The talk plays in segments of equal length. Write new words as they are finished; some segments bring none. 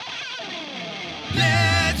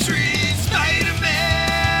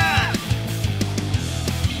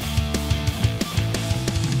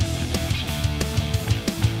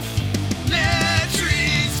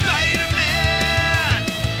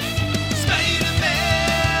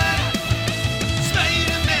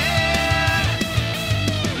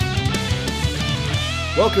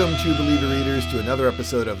Welcome, True Believer readers, to another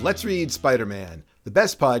episode of Let's Read Spider-Man, the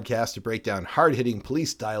best podcast to break down hard-hitting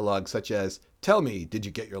police dialogue such as, "Tell me, did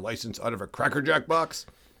you get your license out of a Cracker Jack box?"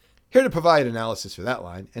 Here to provide analysis for that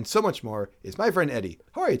line, and so much more, is my friend Eddie.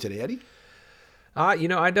 How are you today, Eddie?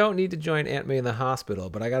 I don't need to join Aunt May in the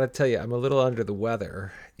hospital, but I got to tell you, I'm a little under the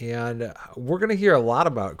weather, and we're going to hear a lot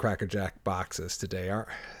about Cracker Jack boxes today,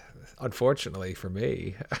 unfortunately for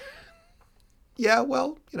me. Yeah,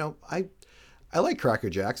 well, I like Cracker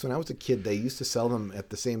Jacks. When I was a kid, they used to sell them at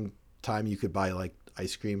the same time you could buy like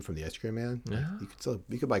ice cream from the ice cream man. Yeah.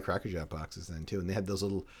 You could buy Cracker Jack boxes then too, and they had those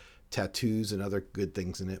little tattoos and other good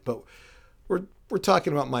things in it. But we're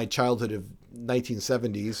talking about my childhood of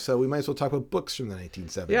 1970s, so we might as well talk about books from the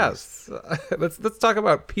 1970s. Yes, let's talk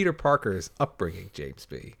about Peter Parker's upbringing, James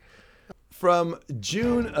B. From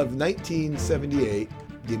June of 1978,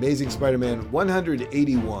 The Amazing Spider-Man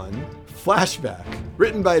 181, Flashback,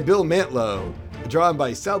 written by Bill Mantlo, drawn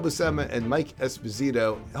by Sal Buscema and Mike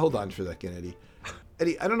Esposito. Hold on for a second, Eddie.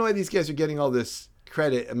 Eddie, I don't know why these guys are getting all this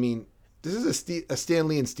credit. I mean, this is a Stan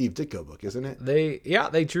Lee and Steve Ditko book, isn't it?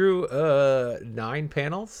 They drew 9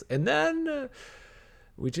 panels, and then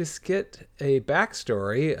we just get a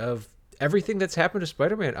backstory of everything that's happened to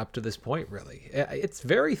Spider-Man up to this point, really. It's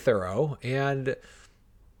very thorough, and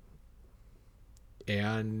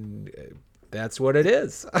that's what it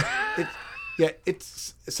is.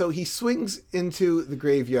 It's so he swings into the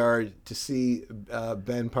graveyard to see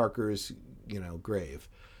Ben Parker's, grave.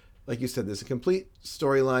 Like you said, there's a complete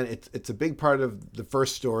storyline. It's a big part of the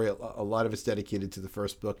first story. A lot of it's dedicated to the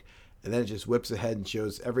first book, and then it just whips ahead and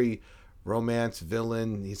shows every romance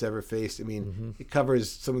villain he's ever faced. I mean, It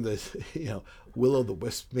covers some of the,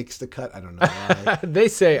 Will-o'-the-Wisp makes the cut. I don't know why. They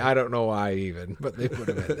say I don't know why even, but they put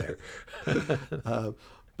him in there.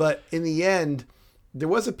 But in the end, there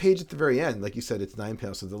was a page at the very end. Like you said, it's 9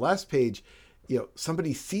 panels. So the last page,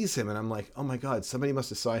 somebody sees him, and I'm like, oh my God, somebody must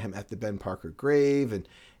have saw him at the Ben Parker grave, and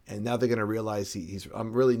now they're going to realize he's.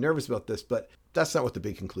 I'm really nervous about this, but that's not what the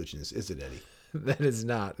big conclusion is it, Eddie? That is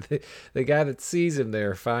not. The guy that sees him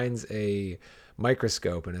there finds a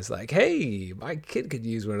microscope and is like, hey, my kid could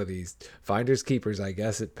use one of these. Finders keepers, I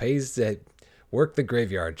guess. It pays to work the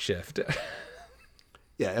graveyard shift.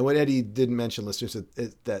 Yeah, and what Eddie didn't mention, listeners,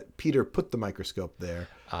 is that Peter put the microscope there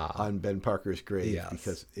on Ben Parker's grave, yes,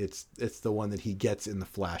 because it's the one that he gets in the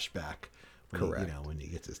flashback. Correct. When he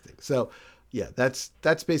gets his thing. So, yeah, that's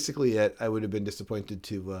basically it. I would have been disappointed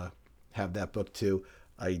to have that book too.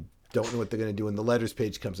 I don't know what they're going to do when the letters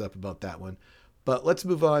page comes up about that one. But let's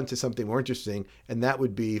move on to something more interesting, and that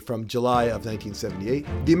would be from July of 1978,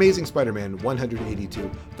 The Amazing Spider-Man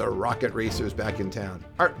 182, The Rocket Racer's Back in Town.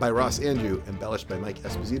 Art by Ross Andru, embellished by Mike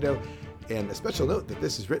Esposito, and a special note that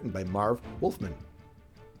this is written by Marv Wolfman.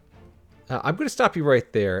 I'm going to stop you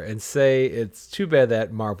right there and say it's too bad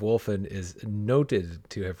that Marv Wolfman is noted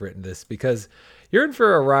to have written this, because you're in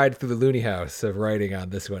for a ride through the loony house of writing on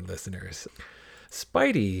this one, listeners.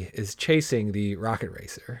 Spidey is chasing the Rocket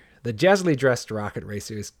Racer. The jazzily dressed Rocket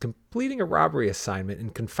Racer is completing a robbery assignment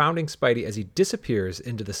and confounding Spidey as he disappears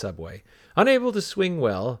into the subway. Unable to swing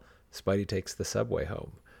well, Spidey takes the subway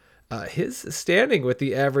home. His standing with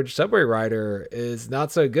the average subway rider is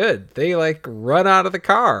not so good. They run out of the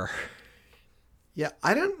car. Yeah,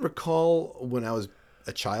 I don't recall when I was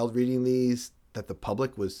a child reading these that the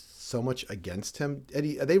public was so much against him.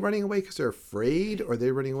 Eddie, are they running away because they're afraid, or are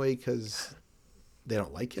they running away because they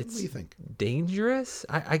don't like him? What do you think? Dangerous?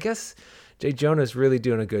 I guess Jay Jonah's really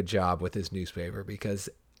doing a good job with his newspaper, because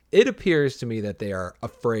it appears to me that they are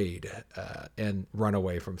afraid and run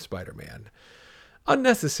away from Spider-Man.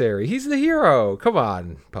 Unnecessary. He's the hero. Come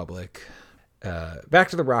on, public. Back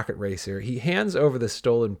to the Rocket Racer. He hands over the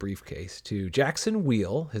stolen briefcase to Jackson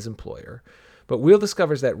Wheel, his employer. But Wheel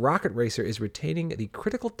discovers that Rocket Racer is retaining the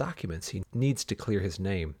critical documents he needs to clear his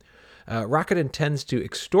name. Rocket intends to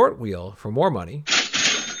extort Wheel for more money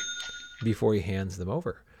before he hands them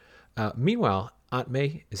over. Meanwhile, Aunt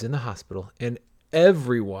May is in the hospital, and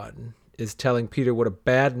everyone is telling Peter what a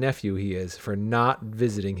bad nephew he is for not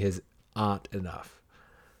visiting his aunt enough.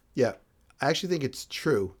 Yeah, I actually think it's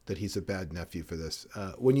true that he's a bad nephew for this.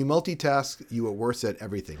 When you multitask, you are worse at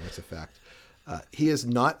everything. That's a fact. He is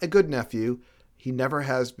not a good nephew. He never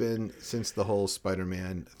has been since the whole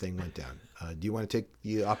Spider-Man thing went down. Do you want to take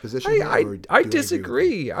the opposition? I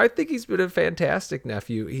disagree. I think he's been a fantastic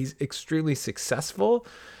nephew. He's extremely successful,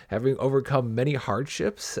 having overcome many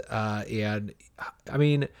hardships. And I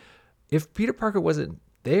mean, if Peter Parker wasn't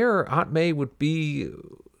there, Aunt May would be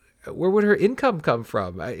where would her income come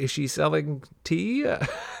from? Is she selling tea,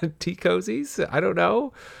 tea cozies? I don't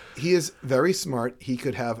know. He is very smart. He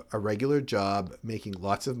could have a regular job making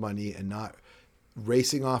lots of money and not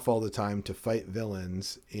racing off all the time to fight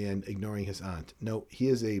villains and ignoring his aunt. No, he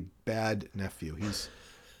is a bad nephew.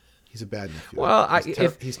 He's a bad nephew. Well,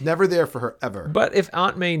 he's never there for her ever. But if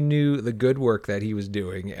Aunt May knew the good work that he was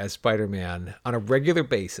doing as Spider-Man on a regular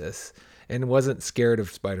basis and wasn't scared of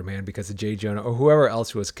Spider-Man because of J. Jonah or whoever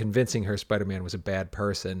else was convincing her Spider-Man was a bad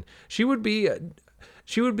person, she would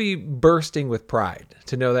be bursting with pride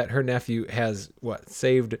to know that her nephew has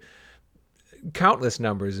saved countless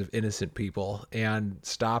numbers of innocent people and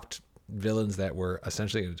stopped villains that were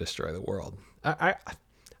essentially going to destroy the world. I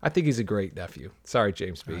think he's a great nephew. Sorry,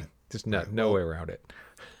 James B. Right. There's no way around it.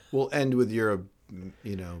 We'll end with your,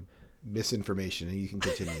 misinformation, and you can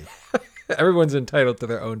continue. Everyone's entitled to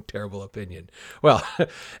their own terrible opinion. Well,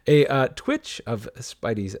 a twitch of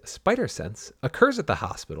Spidey's spider sense occurs at the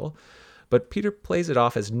hospital, but Peter plays it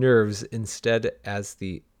off as nerves instead, as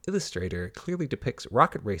the illustrator clearly depicts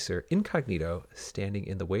Rocket Racer incognito standing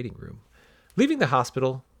in the waiting room. Leaving the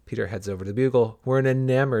hospital, Peter heads over to the Bugle, where an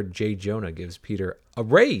enamored J. Jonah gives Peter a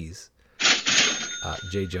raise.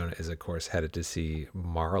 J. Jonah is, of course, headed to see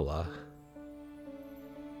Marla.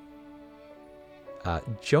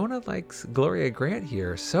 Jonah likes Gloria Grant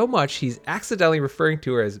here so much he's accidentally referring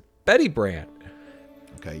to her as Betty Brant.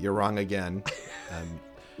 Okay, you're wrong again.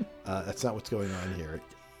 That's not what's going on here.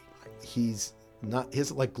 He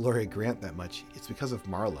doesn't like Gloria Grant that much. It's because of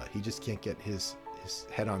Marla. He just can't get his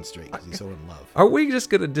head on straight because he's so in love. Are we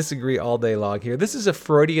just going to disagree all day long here? This is a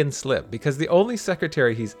Freudian slip because the only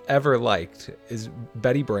secretary he's ever liked is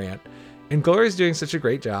Betty Brant, and Gloria's doing such a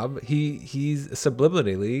great job. He's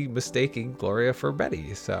subliminally mistaking Gloria for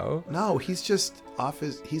Betty. So no, he's just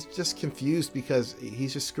he's just confused because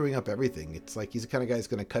he's just screwing up everything. It's like he's the kind of guy who's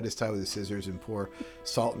going to cut his tie with his scissors and pour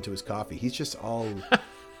salt into his coffee. He's just all.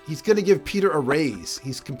 He's going to give Peter a raise.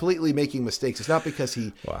 He's completely making mistakes. It's not because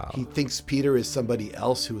he thinks Peter is somebody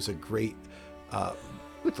else who is a great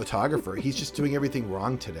photographer. He's just doing everything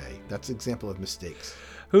wrong today. That's an example of mistakes.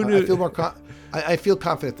 Who knew? I feel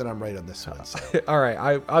confident that I'm right on this one. So. All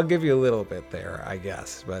right, I'll give you a little bit there, I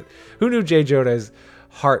guess. But who knew J. Jonah's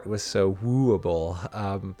heart was so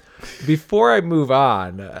wooable? Before I move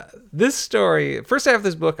on, this story, first half of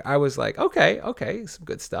this book, I was like, okay, some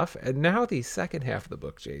good stuff. And now the second half of the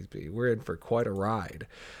book, JB, we're in for quite a ride.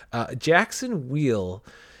 Jackson Wheel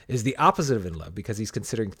is the opposite of in love because he's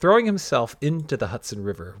considering throwing himself into the Hudson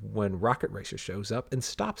River when Rocket Racer shows up and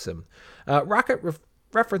stops him. Rocket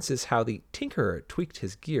references how the Tinkerer tweaked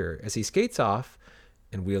his gear as he skates off,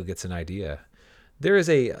 and Wheel gets an idea. There is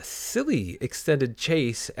a silly extended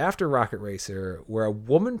chase after Rocket Racer where a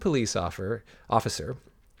woman police officer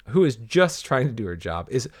who is just trying to do her job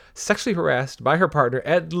is sexually harassed by her partner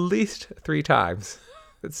at least 3 times.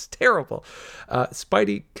 It's terrible.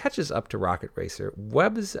 Spidey catches up to Rocket Racer,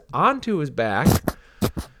 webs onto his back,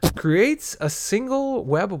 creates a single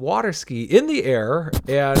web water ski in the air,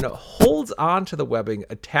 and holds on to the webbing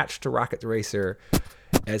attached to Rocket Racer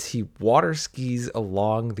as he water skis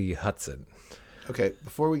along the Hudson. Okay,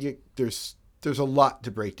 before we get there's a lot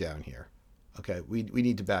to break down here. Okay, we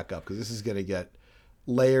need to back up because this is going to get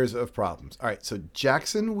layers of problems. All right, so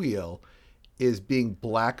Jackson Wheel is being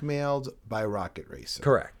blackmailed by Rocket Racer.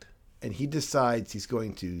 Correct. And he decides he's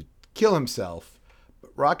going to kill himself.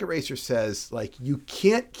 But Rocket Racer says, you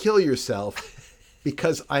can't kill yourself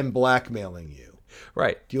because I'm blackmailing you.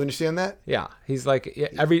 Right. Do you understand that? Yeah. He's like,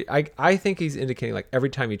 I think he's indicating every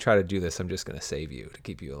time you try to do this, I'm just going to save you to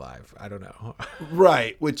keep you alive. I don't know.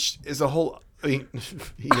 Right. Which is a whole, he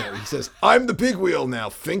says, I'm the big wheel now,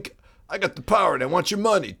 Fink. I got the power and I want your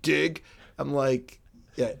money, dig. I'm like,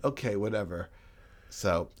 yeah, okay, whatever.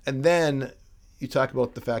 So, and then you talk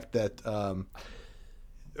about the fact that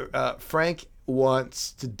Frank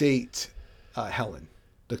wants to date Helen,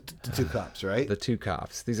 the 2 cops, right? The 2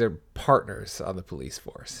 cops. These are partners on the police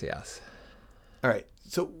force, yes. All right.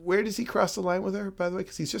 So where does he cross the line with her, by the way?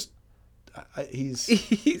 Because he's just,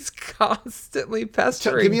 he's constantly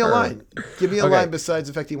pestering Give me a her. line. Give me a line besides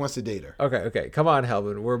the fact he wants to date her. Okay. Come on,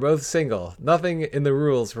 Helman. We're both single. Nothing in the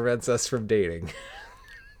rules prevents us from dating.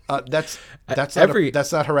 That's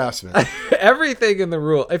not harassment. Everything in the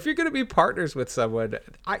rule. If you're going to be partners with someone,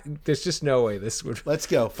 there's just no way this would. Let's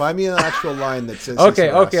go. Find me an actual line that says. Okay.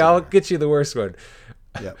 I'll get you the worst one.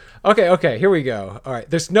 Yeah. Okay. Here we go. All right.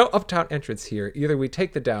 There's no uptown entrance here. Either we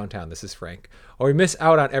take the downtown. This is Frank, or we miss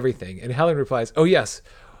out on everything. And Helen replies, "Oh yes,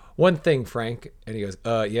 one thing, Frank." And he goes,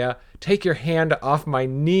 yeah. Take your hand off my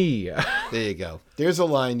knee. There you go. There's a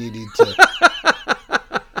line you need to.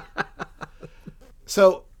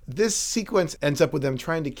 So. This sequence ends up with them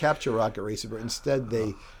trying to capture Rocket Racer, but instead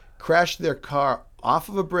they crash their car off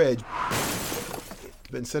of a bridge,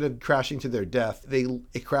 but instead of crashing to their death,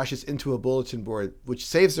 it crashes into a bulletin board, which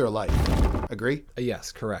saves their life. Agree?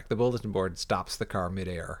 Yes, correct. The bulletin board stops the car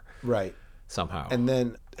midair. Right. Somehow. And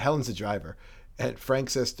then Helen's the driver. And Frank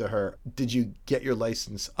says to her, "Did you get your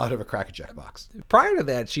license out of a Cracker Jack box?" Prior to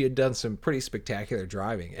that, she had done some pretty spectacular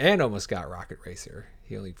driving and almost got Rocket Racer.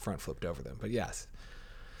 He only front flipped over them. But yes.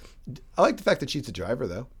 I like the fact that she's a driver,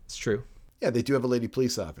 though. It's true. Yeah, they do have a lady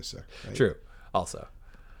police officer. Right? True. Also.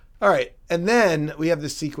 All right. And then we have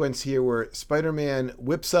this sequence here where Spider-Man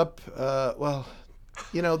whips up,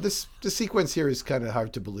 this sequence here is kind of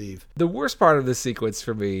hard to believe. The worst part of this sequence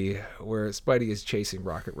for me, where Spidey is chasing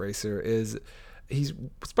Rocket Racer, is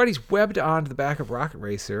Spidey's webbed onto the back of Rocket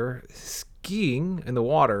Racer, skiing in the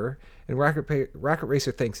water, and Rocket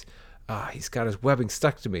Racer thinks, he's got his webbing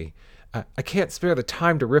stuck to me. I can't spare the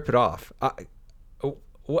time to rip it off.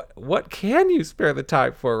 What can you spare the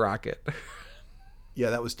time for, Rocket? Yeah,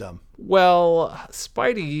 that was dumb. Well,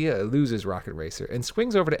 Spidey loses Rocket Racer and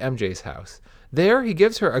swings over to MJ's house. There, he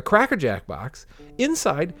gives her a Cracker Jack box.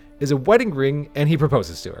 Inside is a wedding ring, and he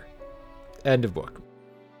proposes to her. End of book.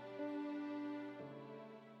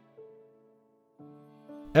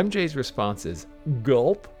 MJ's response is,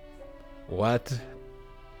 gulp? What?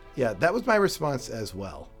 Yeah, that was my response as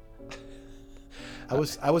well. I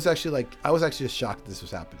was actually just shocked this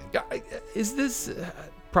was happening. Is this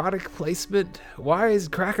product placement? Why is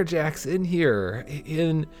Cracker Jacks in here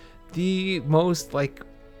in the most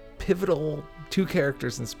pivotal two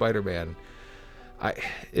characters in Spider-Man?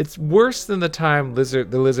 It's worse than the time the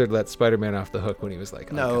lizard let Spider-Man off the hook when he was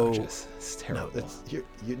unconscious. It's terrible.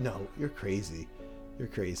 You're crazy. You're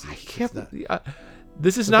crazy. I can't.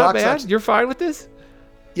 This is not bad. You're fine with this?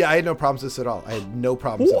 Yeah, I had no problems with this at all. I had no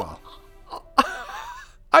problems at all.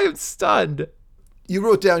 I am stunned. You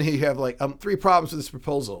wrote down here you have 3 problems with this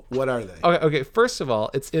proposal. What are they? Okay. First of all,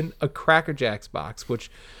 it's in a Cracker Jacks box, which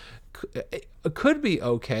could be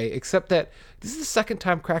okay, except that this is the second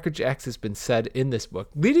time Cracker Jacks has been said in this book,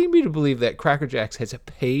 leading me to believe that Cracker Jacks has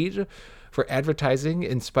paid for advertising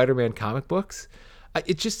in Spider-Man comic books.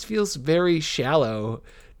 It just feels very shallow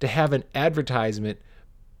to have an advertisement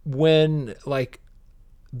when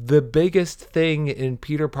the biggest thing in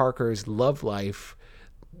Peter Parker's love life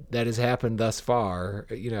that has happened thus far,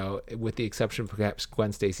 with the exception of perhaps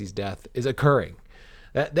Gwen Stacy's death, is occurring.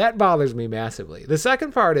 That bothers me massively. The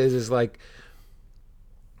second part is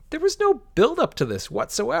there was no build up to this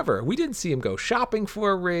whatsoever. We didn't see him go shopping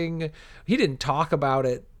for a ring. He didn't talk about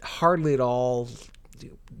it hardly at all.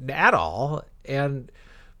 And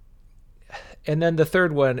then the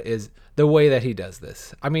third one is the way that he does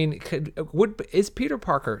this. I mean, is Peter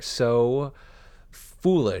Parker so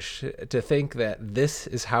foolish to think that this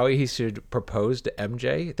is how he should propose to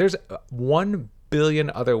MJ? There's 1 billion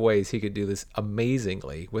other ways he could do this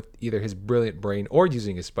amazingly with either his brilliant brain or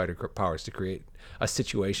using his spider powers to create a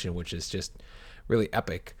situation which is just really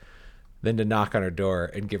epic than to knock on her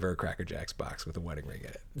door and give her a Cracker Jacks box with a wedding ring in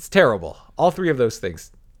it. It's terrible. All 3 of those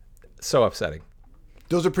things. So upsetting.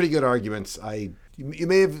 Those are pretty good arguments. You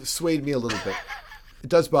may have swayed me a little bit. It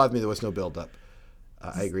does bother me there was no build up.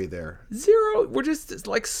 I agree there. 0. We're just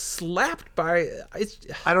slapped by.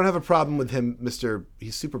 I don't have a problem with him,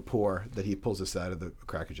 he's super poor that he pulls us out of the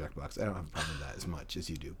Cracker Jack box. I don't have a problem with that as much as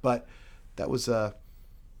you do. But that was, that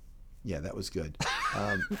was good.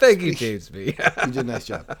 Thank you, James B. You did a nice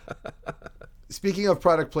job. Speaking of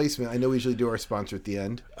product placement, I know we usually do our sponsor at the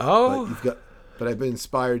end. Oh. But I've been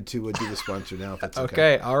inspired to do the sponsor now. If that's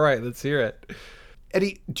okay. All right. Let's hear it.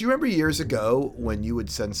 Eddie, do you remember years ago when you would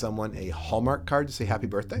send someone a Hallmark card to say happy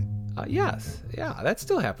birthday? Yes. Yeah, that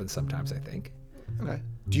still happens sometimes, I think. Okay.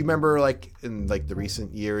 Do you remember in the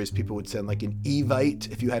recent years, people would send an Evite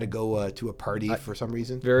if you had to go to a party for some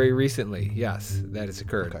reason? Very recently, yes, that has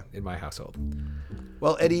occurred in my household.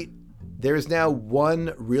 Well, Eddie, there is now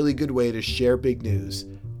one really good way to share big news.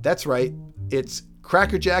 That's right. It's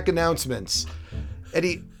Cracker Jack announcements.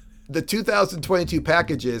 Eddie, the 2022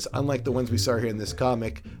 packages, unlike the ones we saw here in this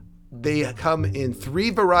comic, they come in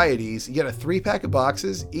 3 varieties. You get a 3-pack of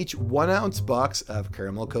boxes. Each 1-ounce box of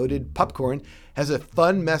caramel-coated popcorn has a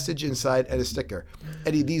fun message inside and a sticker.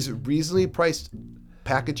 Eddie, these reasonably priced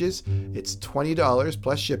packages, it's $20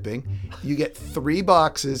 plus shipping. You get 3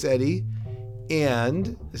 boxes, Eddie,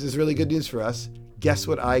 and this is really good news for us. Guess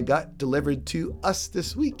what I got delivered to us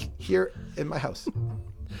this week here in my house?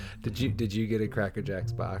 Did you get a Cracker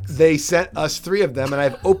Jacks box? They sent us 3 of them, and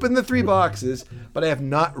I've opened the 3 boxes, but I have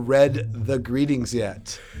not read the greetings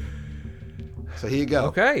yet. So here you go.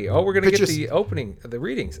 Okay. Oh, we're gonna get Pictures- the opening, the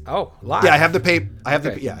readings. Oh, live. Yeah, I have the paper. I have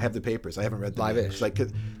Okay. the the papers. I haven't read them. Live-ish. Yet. It's like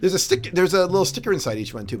there's a stick. There's a little sticker inside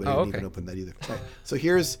each one too, but I didn't okay. even open that either. All right. So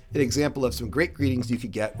here's an example of some great greetings you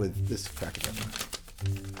could get with this Cracker Jack box.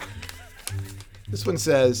 This one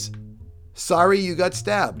says, "Sorry you got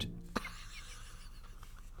stabbed."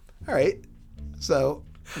 All right. So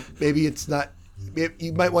maybe it's not.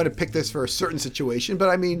 You might want to pick this for a certain situation, but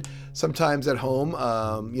I mean, sometimes at home,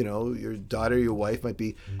 your daughter, your wife might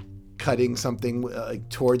be cutting something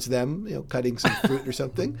towards them, cutting some fruit or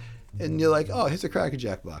something, and you're like, "Oh, here's a Cracker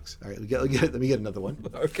Jack box." All right, let me get another one.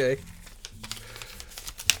 Okay.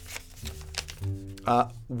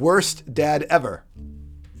 Worst dad ever.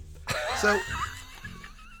 So,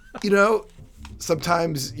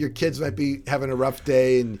 sometimes your kids might be having a rough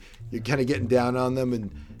day, and you're kind of getting down on them,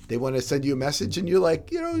 and they want to send you a message, and you're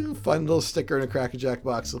like, a fun little sticker in a Cracker Jack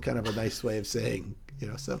box, so kind of a nice way of saying,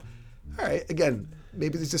 so, all right, again,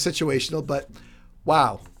 maybe this is situational, but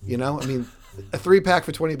wow, I mean, a 3-pack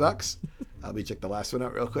for $20. Let me check the last one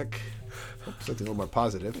out real quick. Something a little more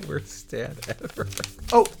positive. Worst dad ever.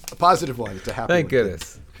 Oh, a positive one. It's a happy Thank one.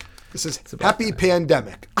 goodness. This is about Happy time.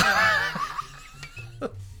 Pandemic.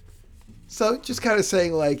 So just kind of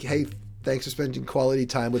saying like, hey, thanks for spending quality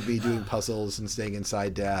time with me doing puzzles and staying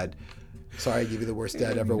inside, Dad. Sorry I gave you the worst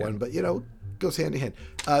dad ever one, but goes hand in hand.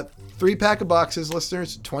 3-pack of boxes,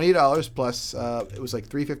 listeners, $20 plus it was like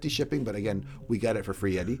 $3.50 shipping, but again, we got it for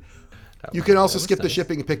free, Eddie. You can also skip the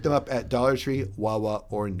shipping and pick them up at Dollar Tree, Wawa,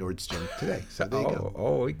 or Nordstrom today. So there you go.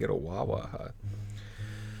 Oh, we get a Wawa, huh?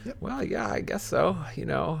 Yep. Well, yeah, I guess so.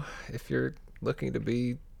 If you're looking to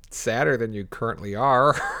be sadder than you currently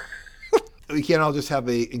are. We can't all just have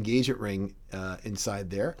a engagement ring inside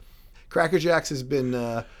there. Cracker Jacks has been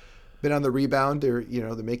on the rebound. They're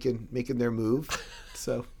making their move.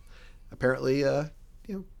 So apparently,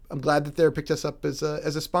 I'm glad that they're picked us up as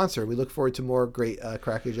a sponsor. We look forward to more great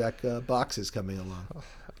Cracker Jack boxes coming along.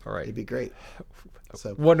 All right. It'd be great.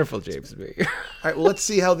 So Wonderful, James B. all right. Well, let's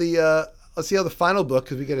see how the final book,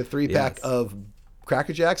 because we get a 3-pack Yes. of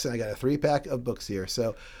Cracker Jacks and I got a 3-pack of books here.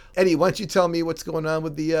 So Eddie, why don't you tell me what's going on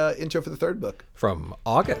with the intro for the third book? From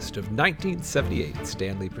August of 1978,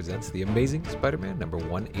 Stan Lee presents The Amazing Spider-Man number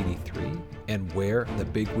 183, and Where the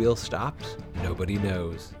Big Wheel Stops, Nobody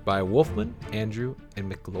Knows, by Wolfman, Andrew,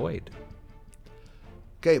 and McLeod.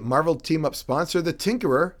 Okay, Marvel team-up sponsor, The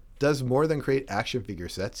Tinkerer, does more than create action figure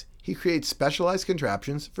sets. He creates specialized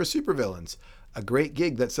contraptions for supervillains, a great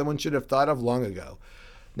gig that someone should have thought of long ago.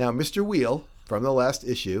 Now, Mr. Wheel, from the last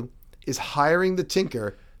issue, is hiring the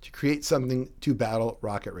Tinker to create something to battle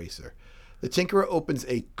Rocket Racer. The Tinkerer opens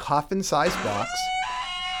a coffin-sized box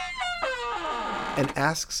and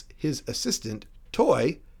asks his assistant,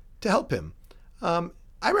 Toy, to help him. I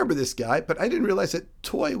remember this guy, but I didn't realize that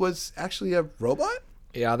Toy was actually a robot?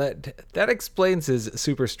 Yeah, that explains his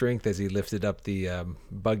super strength as he lifted up the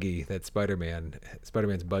buggy that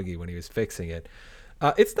Spider-Man's buggy when he was fixing it.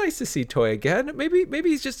 It's nice to see Toy again. Maybe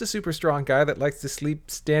he's just a super strong guy that likes to sleep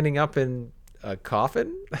standing up in a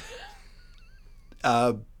coffin.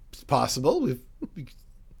 It's possible.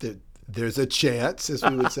 There's a chance, as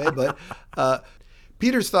we would say. But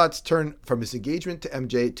Peter's thoughts turn from his engagement to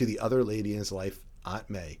MJ to the other lady in his life, Aunt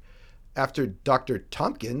May. After Dr.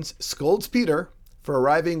 Tompkins scolds Peter for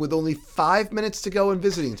arriving with only 5 minutes to go in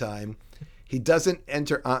visiting time, he doesn't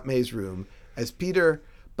enter Aunt May's room as Peter,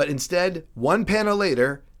 but instead, one panel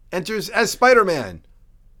later, enters as Spider-Man.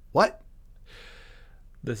 What?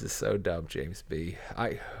 This is so dumb, James B.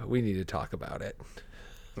 We need to talk about it.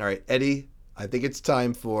 All right, Eddie, I think it's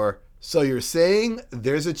time for So You're Saying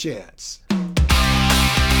There's a Chance.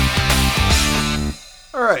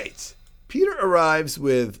 All right, Peter arrives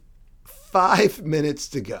with 5 minutes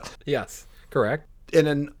to go. Yes, correct. In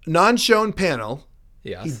a non-shown panel,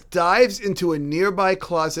 Yes. he dives into a nearby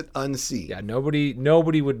closet unseen. Yeah,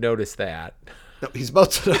 nobody would notice that. No, he's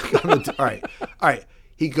about to knock on the door. All right.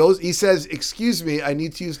 He says, "Excuse me, I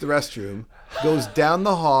need to use the restroom." Goes down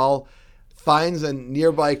the hall, finds a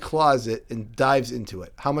nearby closet, and dives into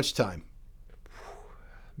it. How much time?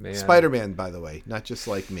 Man. Spider-Man, by the way, not just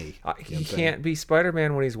like me. He can't be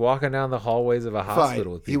Spider-Man when he's walking down the hallways of a hospital.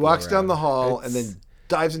 Fine. With He people walks around. down the hall and then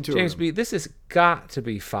dives into James a room. B, this has got to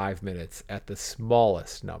be 5 minutes at the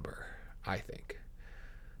smallest number, I think.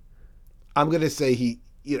 I'm going to say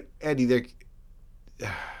Eddie, there, a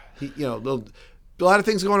lot of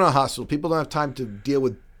things going on in the hospital. People don't have time to deal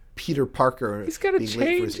with Peter Parker. He's got to being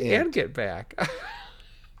late for his change aunt. and get back.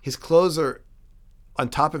 His clothes are on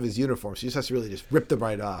top of his uniform, so he just has to really just rip them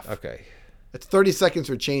right off. Okay. It's 30 seconds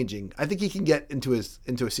for changing. I think he can get into a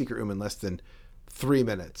secret room in less than 3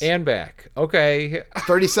 minutes. And back. Okay.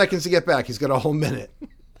 30 seconds to get back. He's got a whole minute.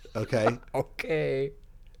 Okay. Okay.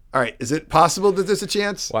 All right. Is it possible that there's a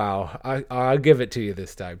chance? Wow. I'll give it to you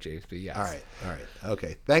this time, James. But yes. All right.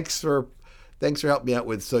 Okay. Thanks for helping me out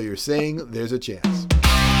with. So you're saying there's a chance.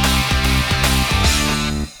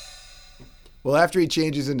 Well, after he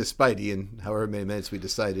changes into Spidey, in however many minutes we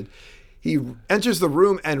decided, he enters the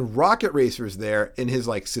room and Rocket Racer is there in his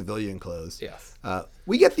like civilian clothes. Yes.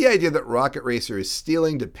 We get the idea that Rocket Racer is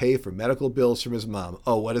stealing to pay for medical bills from his mom.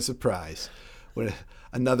 Oh, what a surprise.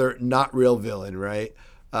 Another not real villain, right?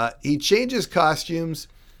 He changes costumes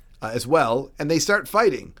as well, and they start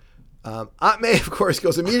fighting. Aunt May, of course,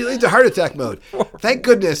 goes immediately into heart attack mode. Thank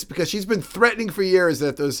goodness, because she's been threatening for years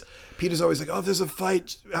that Peter's always like, oh, if there's a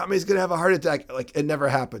fight, Aunt May's going to have a heart attack. Like, it never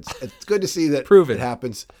happens. It's good to see that Proven. It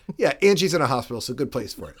happens. Yeah, and she's in a hospital, so good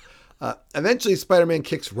place for it. Eventually, Spider-Man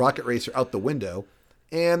kicks Rocket Racer out the window,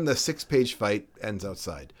 and the 6-page fight ends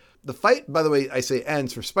outside. The fight, by the way, I say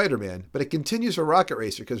ends for Spider-Man, but it continues for Rocket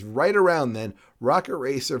Racer, because right around then, Rocket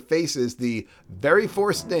Racer faces the very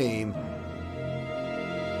forced name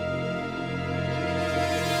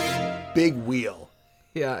Big Wheel.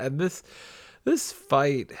 Yeah, and this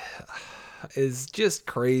fight is just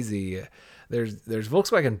crazy. There's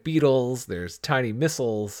Volkswagen Beetles, there's tiny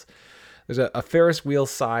missiles, there's a Ferris wheel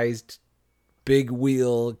sized big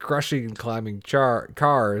wheel crushing and climbing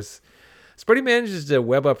cars. Spidey manages to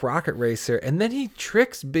web up Rocket Racer, and then he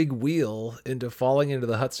tricks Big Wheel into falling into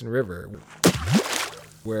the Hudson River,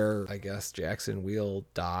 where I guess Jackson Wheel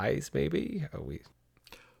dies. Maybe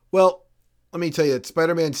Well, let me tell you,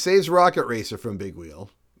 Spider-Man saves Rocket Racer from Big Wheel.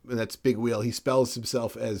 And that's Big Wheel. He spells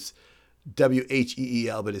himself as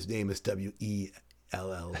W-H-E-E-L, but his name is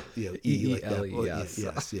W-E-L-L. You know, E like that. E-E-L-E, yes.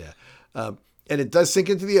 Yes, yeah. And it does sink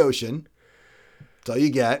into the ocean. That's all you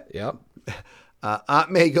get. Yep.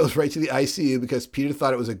 Aunt May goes right to the ICU because Peter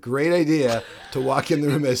thought it was a great idea to walk in the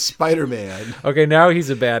room as Spider-Man. Okay, now he's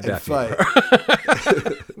a bad and nephew. Fight.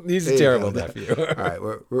 He's a terrible nephew. All right,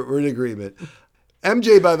 we're in agreement.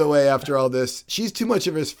 MJ, by the way, after all this, she's too much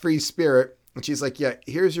of his free spirit. And she's like, yeah,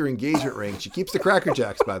 here's your engagement ring. She keeps the Cracker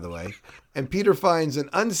Jacks, by the way. And Peter finds an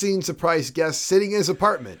unseen surprise guest sitting in his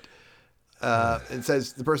apartment. And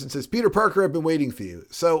the person says, Peter Parker, I've been waiting for you.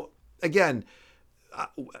 So, again,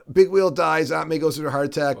 Big Wheel dies. Aunt May goes through a heart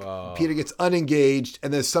attack. Whoa. Peter gets unengaged.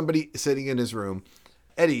 And there's somebody sitting in his room.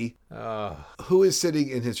 Eddie, who is sitting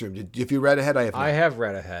in his room? Have you read ahead? I have not. I have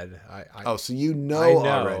read ahead. So you know, I know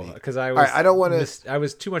already. because I was. All right, I don't want to. I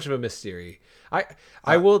was too much of a mystery.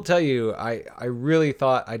 I will tell you. I really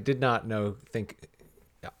thought I did not think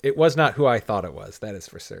it was not who I thought it was. That is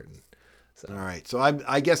for certain. So. All right, so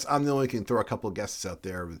I guess I'm the only one who can throw a couple of guesses out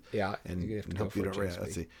there. Yeah, and hope you don't.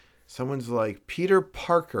 Let's see. Someone's like, Peter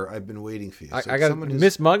Parker, I've been waiting for you. So I got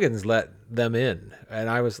Miss Muggins let them in, and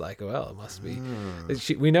I was like, well, it must be.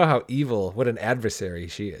 We know how evil, what an adversary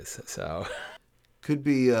she is. So could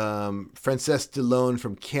be Frances Delone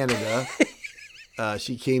from Canada.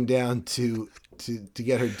 She came down to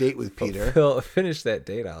get her date with Peter. Finish that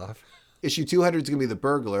date off. Issue 200 is going to be the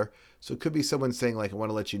burglar. So it could be someone saying, like, I want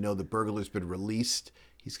to let you know the burglar's been released.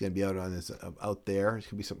 He's going to be out there. It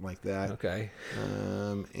could be something like that. Okay.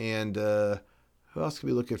 And who else could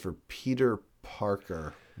be looking for Peter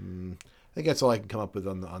Parker? I think that's all I can come up with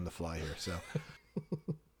on the fly here. So,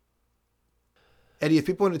 Eddie, if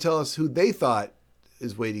people want to tell us who they thought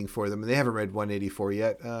is waiting for them, and they haven't read 184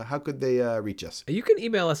 yet, how could they reach us? You can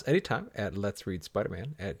email us anytime at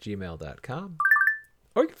letsreadspiderman@gmail.com.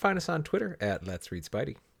 Or you can find us on Twitter at Let's Read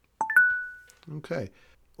Spidey. Okay.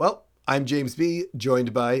 Well, I'm James B.,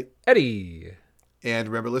 joined by Eddie. And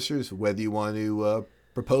remember, listeners, whether you want to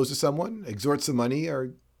propose to someone, extort some money,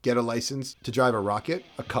 or get a license to drive a rocket,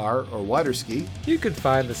 a car, or water ski, you can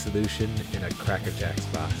find the solution in a Cracker Jacks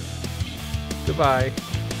box. Goodbye.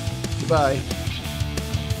 Goodbye.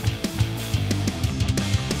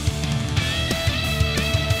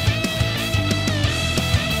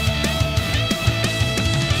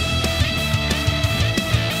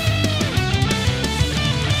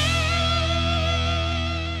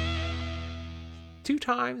 2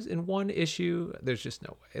 times in one issue. There's just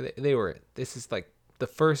no way. This is like the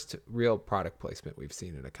first real product placement we've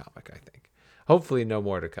seen in a comic, I think. Hopefully no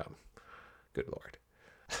more to come. Good Lord.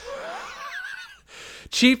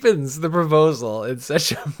 Cheapens the proposal in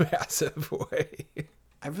such a massive way. It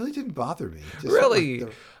really didn't bother me. Just Really?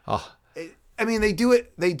 I mean, they do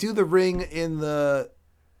it. They do the ring in the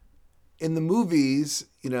movies,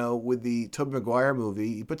 with the Tobey Maguire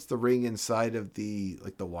movie. He puts the ring inside of the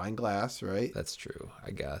wine glass, right? That's true,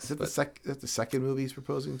 I guess. Is that the second movie he's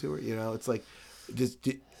proposing to her? It's like,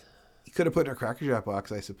 You could have put it in a Cracker Jack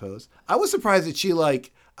box, I suppose. I was surprised that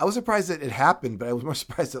I was surprised that it happened, but I was more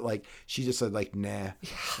surprised that like she just said like nah. And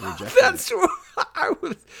rejected That's it.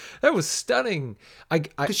 what that was stunning. I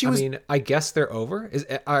I guess they're over.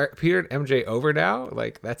 Are Peter and MJ over now?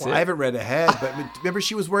 Like that's Well, it. I haven't read ahead, but remember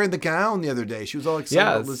she was wearing the gown the other day. She was all excited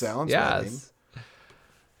about Liz Allen's wedding.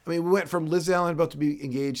 I mean, we went from Liz Allen about to be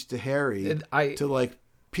engaged to Harry to like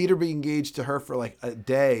Peter being engaged to her for like a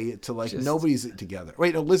day to like nobody's together.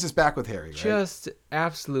 Wait, no, Liz is back with Harry, right? Just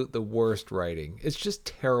absolute the worst writing. It's just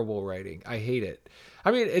terrible writing. I hate it.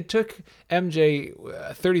 I mean, it took MJ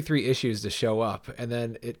 33 issues to show up, and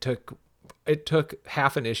then it took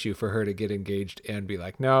half an issue for her to get engaged and be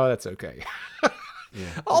like, no, that's okay.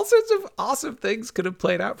 Yeah. All sorts of awesome things could have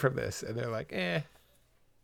played out from this, and they're like,